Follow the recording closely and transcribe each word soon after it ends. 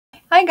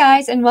Hi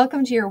guys, and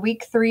welcome to your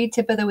week 3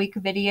 tip of the week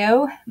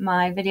video.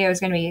 My video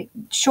is going to be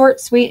short,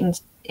 sweet,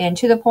 and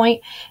to the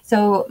point.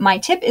 So my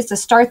tip is to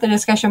start the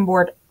discussion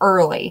board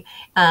early.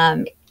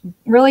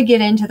 Really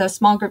get into those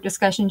small group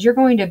discussions. You're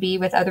going to be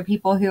with other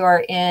people who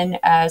are in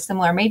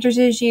similar majors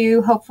as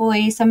you.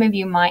 Hopefully, some of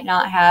you might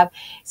not have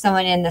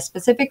someone in the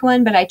specific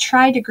one, but I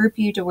tried to group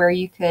you to where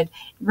you could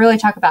really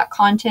talk about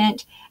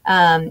content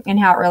and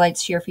how it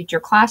relates to your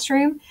future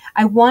classroom.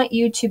 I want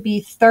you to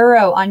be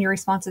thorough on your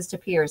responses to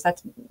peers.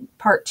 That's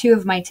part 2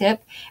 of my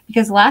tip,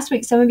 because last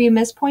week some of you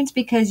missed points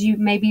because you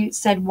maybe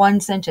said one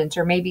sentence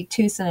or maybe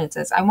 2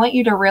 sentences. I want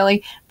you to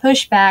really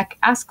push back,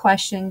 ask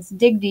questions,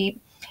 dig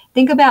deep.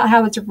 Think about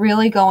how it's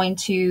really going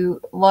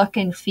to look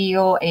and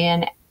feel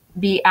and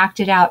be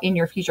acted out in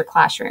your future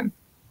classroom.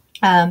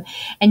 And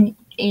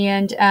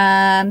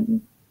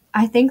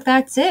I think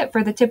that's it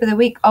for the tip of the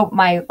week. Oh,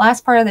 my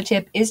last part of the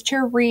tip is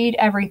to read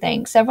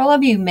everything. Several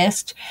of you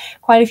missed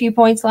quite a few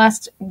points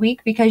last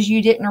week because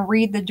you didn't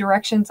read the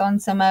directions on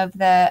some of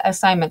the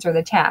assignments or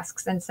the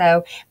tasks. And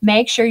so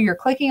make sure you're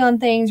clicking on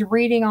things,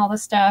 reading all the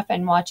stuff,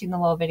 and watching the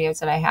little videos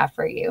that I have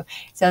for you.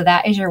 So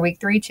that is your week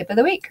 3 tip of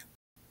the week.